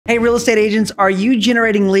Hey, real estate agents, are you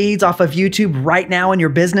generating leads off of YouTube right now in your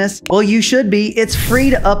business? Well, you should be. It's free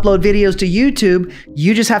to upload videos to YouTube.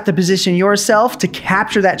 You just have to position yourself to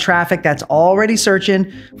capture that traffic that's already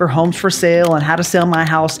searching for homes for sale and how to sell my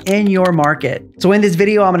house in your market. So in this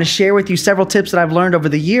video, I'm going to share with you several tips that I've learned over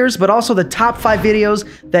the years, but also the top 5 videos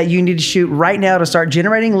that you need to shoot right now to start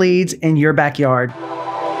generating leads in your backyard.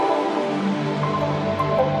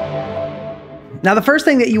 Now, the first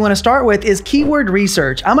thing that you want to start with is keyword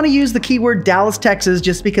research. I'm going to use the keyword Dallas, Texas,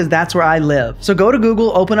 just because that's where I live. So go to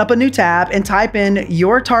Google, open up a new tab, and type in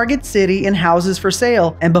your target city and houses for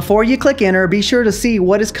sale. And before you click enter, be sure to see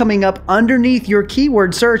what is coming up underneath your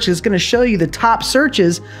keyword search. It's going to show you the top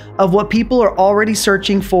searches of what people are already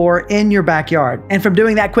searching for in your backyard. And from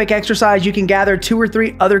doing that quick exercise, you can gather 2 or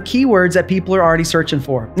 3 other keywords that people are already searching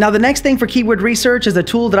for. Now, the next thing for keyword research is a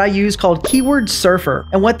tool that I use called Keyword Surfer.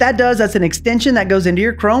 And what that does, that's an extension that goes into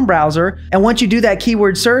your Chrome browser. And once you do that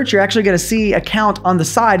keyword search, you're actually going to see a count on the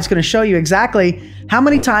side. It's going to show you exactly how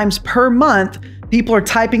many times per month people are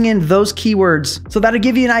typing in those keywords. So that'll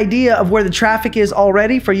give you an idea of where the traffic is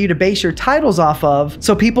already for you to base your titles off of,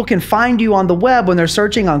 so people can find you on the web when they're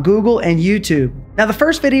searching on Google and YouTube. Now, the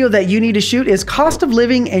first video that you need to shoot is cost of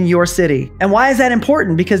living in your city. And why is that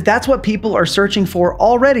important? Because that's what people are searching for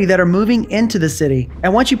already that are moving into the city.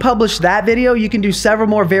 And once you publish that video, you can do several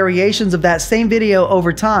more variations of that same video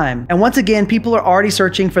over time. And once again, people are already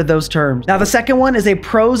searching for those terms. Now, the second one is a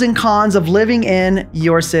pros and cons of living in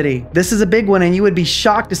your city. This is a big one, and you would be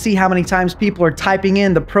shocked to see how many times people are typing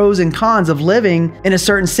in the pros and cons of living in a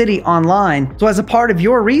certain city online. So as a part of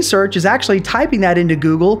your research is actually typing that into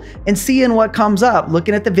Google and seeing what comes up,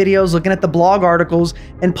 looking at the videos, looking at the blog articles,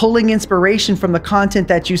 and pulling inspiration from the content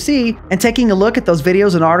that you see, and taking a look at those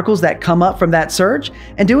videos and articles that come up from that search,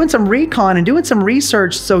 and doing some recon and doing some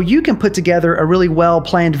research so you can put together a really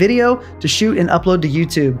well-planned video to shoot and upload to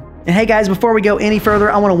YouTube. And hey guys, before we go any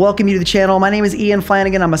further, I want to welcome you to the channel. My name is Ian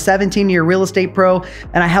Flannigan. I'm a 17-year real estate pro,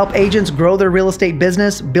 and I help agents grow their real estate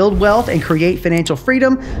business, build wealth, and create financial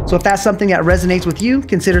freedom. So if that's something that resonates with you,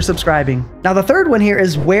 consider subscribing. Now, the third one here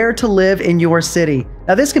is where to live in your city.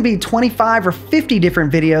 Now, this can be 25 or 50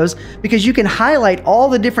 different videos because you can highlight all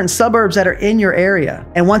the different suburbs that are in your area.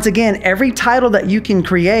 And once again, every title that you can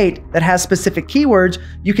create that has specific keywords,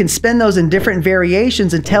 you can spin those in different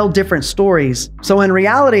variations and tell different stories. So in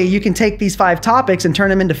reality, you can take these 5 topics and turn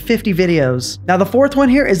them into 50 videos. Now, the fourth one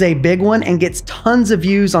here is a big one and gets tons of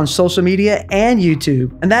views on social media and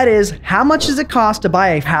YouTube. And that is, how much does it cost to buy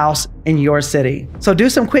a house in your city? So do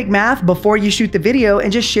some quick math before you shoot the video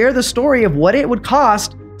and just share the story of what it would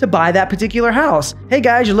cost to buy that particular house. Hey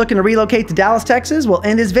guys, you're looking to relocate to Dallas, Texas? Well,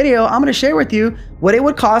 in this video, I'm going to share with you what it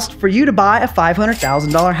would cost for you to buy a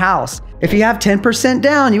 $500,000 house. If you have 10%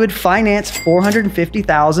 down, you would finance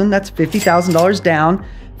 $450,000. That's $50,000 down.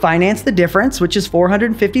 Finance the difference, which is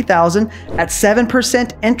 $450,000 at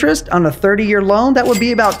 7% interest on a 30-year loan. That would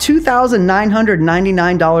be about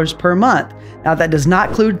 $2,999 per month. Now, that does not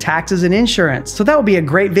include taxes and insurance. So that would be a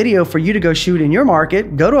great video for you to go shoot in your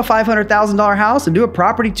market. Go to a $500,000 house and do a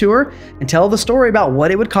property tour and tell the story about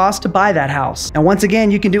what it would cost to buy that house. And once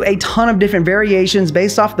again, you can do a ton of different variations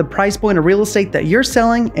based off the price point of real estate that you're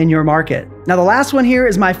selling in your market. Now, the last one here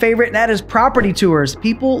is my favorite, and that is property tours.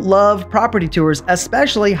 People love property tours,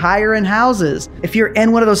 especially higher end houses. If you're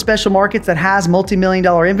in one of those special markets that has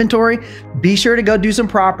multi-million-dollar inventory, be sure to go do some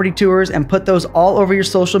property tours and put those all over your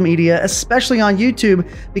social media, especially on YouTube,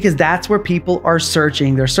 because that's where people are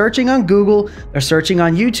searching. They're searching on Google, they're searching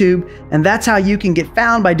on YouTube, and that's how you can get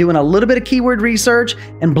found, by doing a little bit of keyword research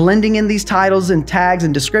and blending in these titles and tags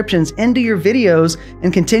and descriptions into your videos,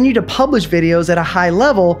 and continue to publish videos at a high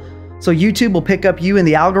level. So YouTube will pick up you in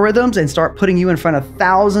the algorithms and start putting you in front of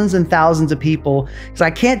thousands and thousands of people. Because I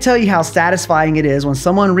can't tell you how satisfying it is when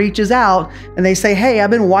someone reaches out and they say, hey, I've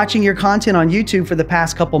been watching your content on YouTube for the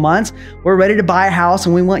past couple months. We're ready to buy a house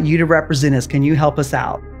and we want you to represent us. Can you help us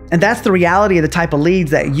out? And that's the reality of the type of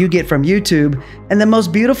leads that you get from YouTube. And the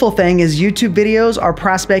most beautiful thing is YouTube videos are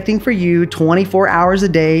prospecting for you 24 hours a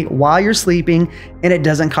day while you're sleeping, and it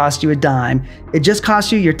doesn't cost you a dime. It just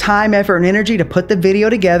costs you your time, effort, and energy to put the video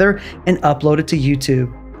together and upload it to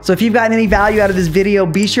YouTube. So if you've gotten any value out of this video,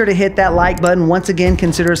 be sure to hit that like button. Once again,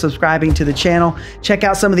 consider subscribing to the channel. Check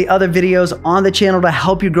out some of the other videos on the channel to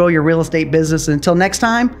help you grow your real estate business. Until next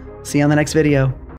time, see you on the next video.